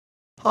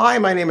Hi,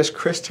 my name is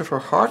Christopher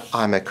Hart.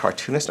 I'm a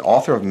cartoonist and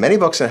author of many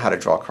books on how to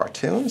draw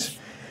cartoons.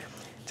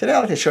 Today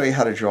I'd like to show you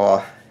how to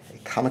draw a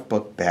comic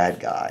book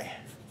bad guy.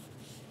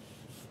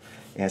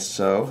 And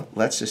so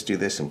let's just do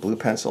this in blue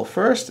pencil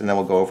first, and then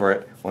we'll go over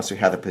it once we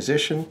have the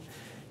position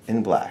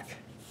in black.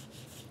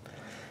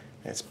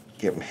 Let's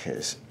give him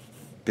his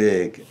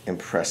big,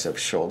 impressive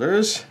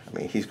shoulders. I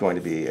mean, he's going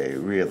to be a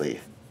really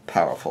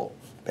powerful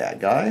bad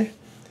guy.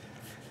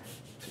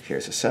 So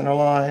here's the center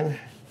line.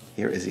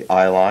 Here is the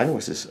eye line,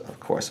 which is, of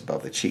course,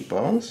 above the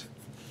cheekbones.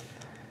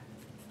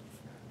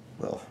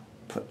 We'll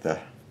put the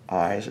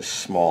eyes, the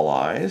small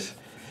eyes,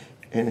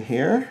 in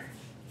here.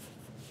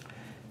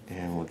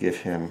 And we'll give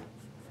him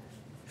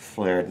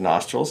flared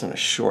nostrils and a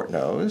short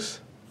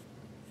nose.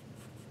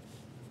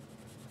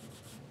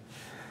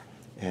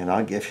 And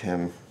I'll give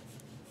him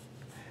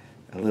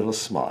a little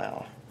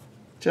smile.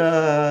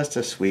 Just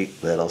a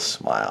sweet little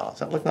smile. Does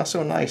that look not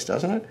so nice,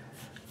 doesn't it?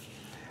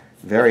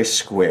 Very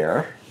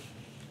square.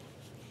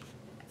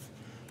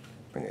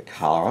 Bring a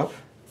collar up.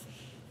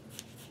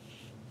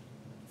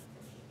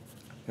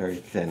 Very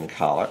thin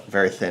collar,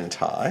 very thin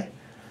tie.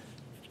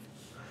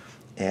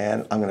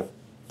 And I'm going to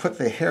put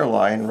the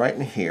hairline right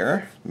in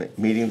here,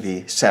 meeting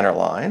the center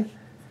line.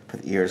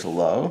 Put the ears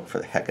low for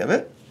the heck of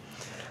it.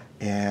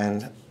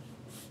 And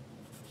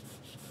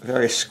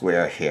very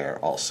square hair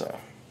also.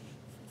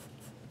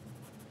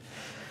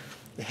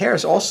 The hair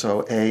is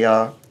also a,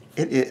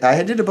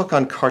 I did a book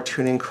on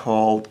cartooning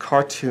called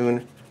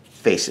Cartoon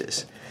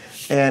Faces.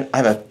 And I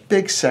have a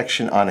big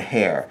section on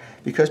hair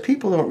because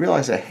people don't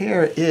realize that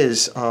hair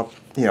is, a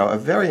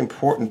very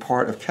important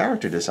part of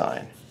character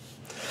design.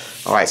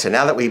 All right, so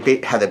now that we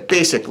have the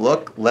basic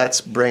look, let's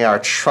bring our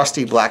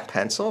trusty black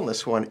pencil. And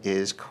this one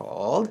is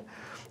called,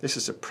 this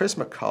is a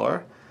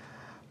Prismacolor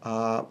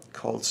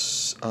called,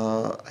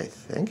 I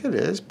think it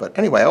is, but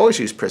anyway, I always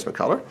use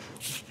Prismacolor.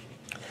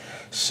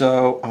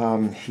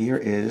 So here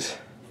is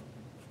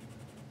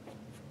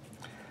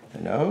the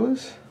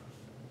nose.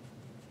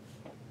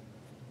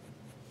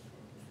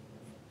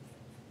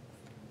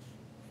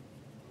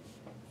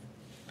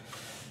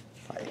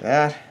 Like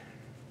that.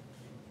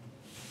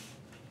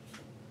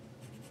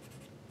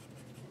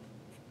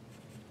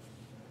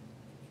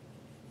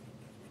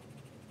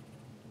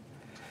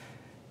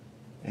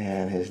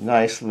 And his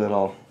nice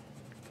little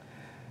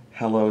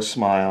hello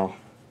smile.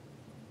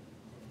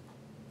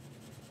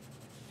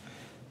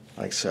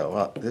 Like so.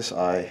 Well, this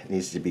eye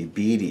needs to be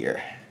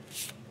beadier.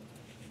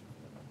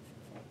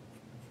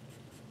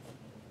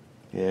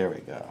 There we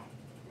go.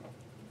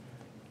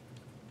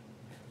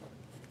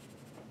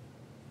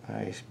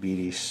 Nice,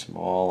 beady,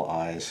 small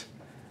eyes.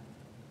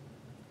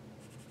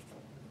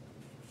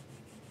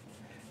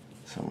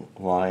 Some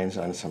lines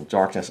on some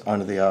darkness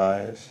under the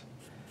eyes.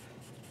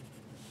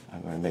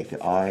 I'm going to make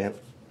the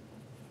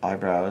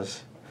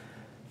eyebrows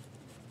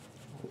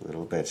a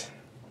little bit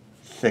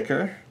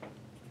thicker.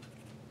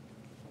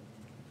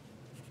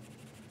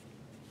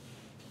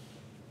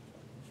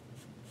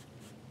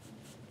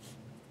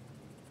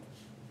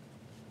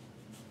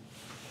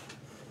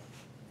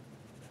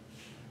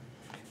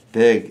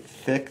 Big,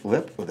 thick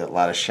lip with a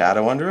lot of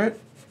shadow under it.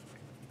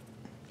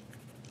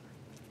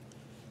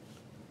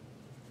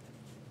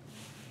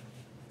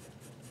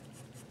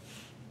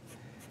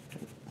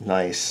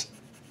 Nice,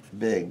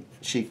 big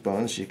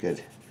cheekbones. You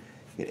could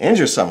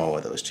injure someone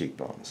with those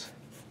cheekbones.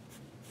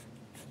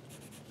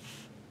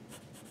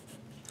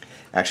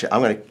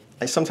 Actually,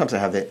 sometimes I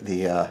have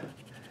the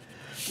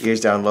ears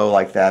down low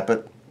like that,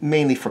 but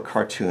mainly for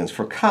cartoons.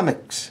 For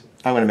comics,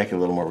 I'm going to make it a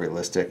little more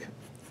realistic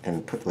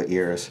and put the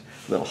ears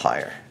a little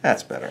higher.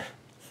 That's better.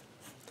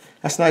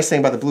 That's the nice thing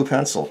about the blue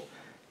pencil.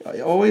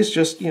 You always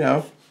just,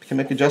 you can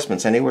make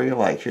adjustments anywhere you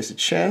like. Here's the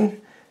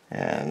chin,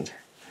 and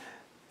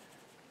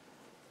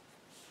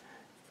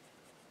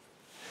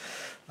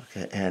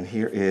okay, and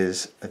here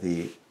is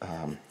the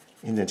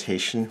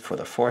indentation for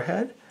the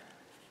forehead.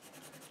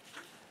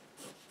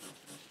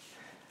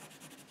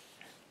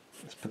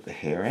 Let's put the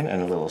hair in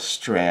and a little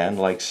strand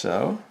like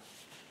so.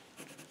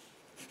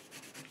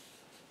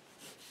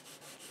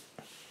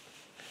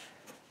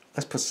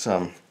 Let's put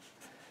some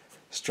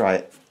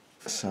stripes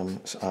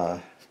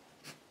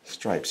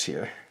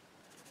here,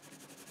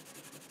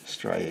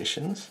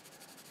 striations.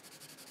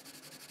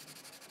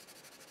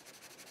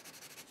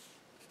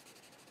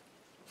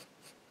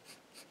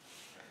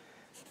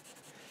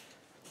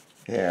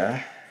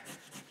 There,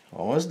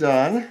 almost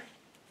done.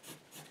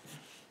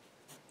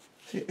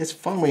 See, it's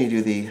fun when you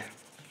do the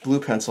blue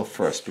pencil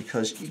first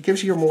because it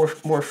gives you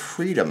more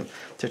freedom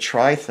to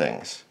try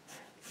things.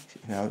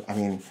 I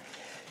mean,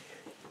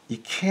 you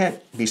can't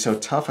be so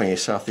tough on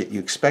yourself that you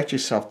expect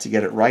yourself to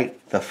get it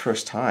right the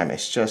first time.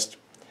 It's just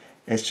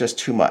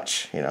too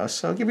much,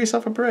 so give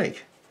yourself a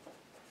break.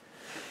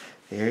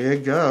 There you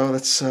go.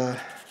 Let's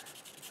add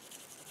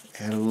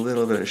a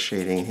little bit of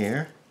shading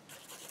here.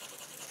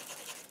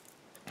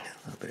 A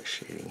little bit of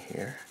shading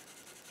here.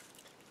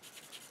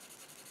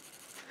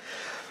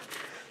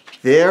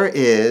 There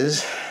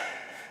is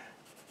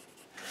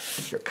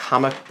your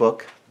comic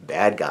book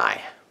bad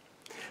guy.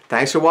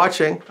 Thanks for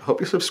watching. I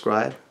hope you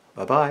subscribe.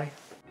 Bye-bye.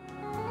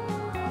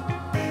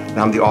 and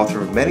I'm the author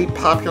of many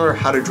popular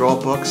how to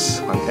draw books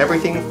on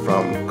everything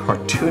from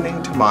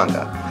cartooning to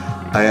manga.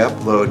 I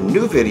upload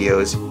new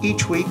videos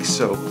each week,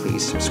 so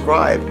please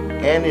subscribe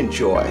and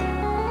enjoy.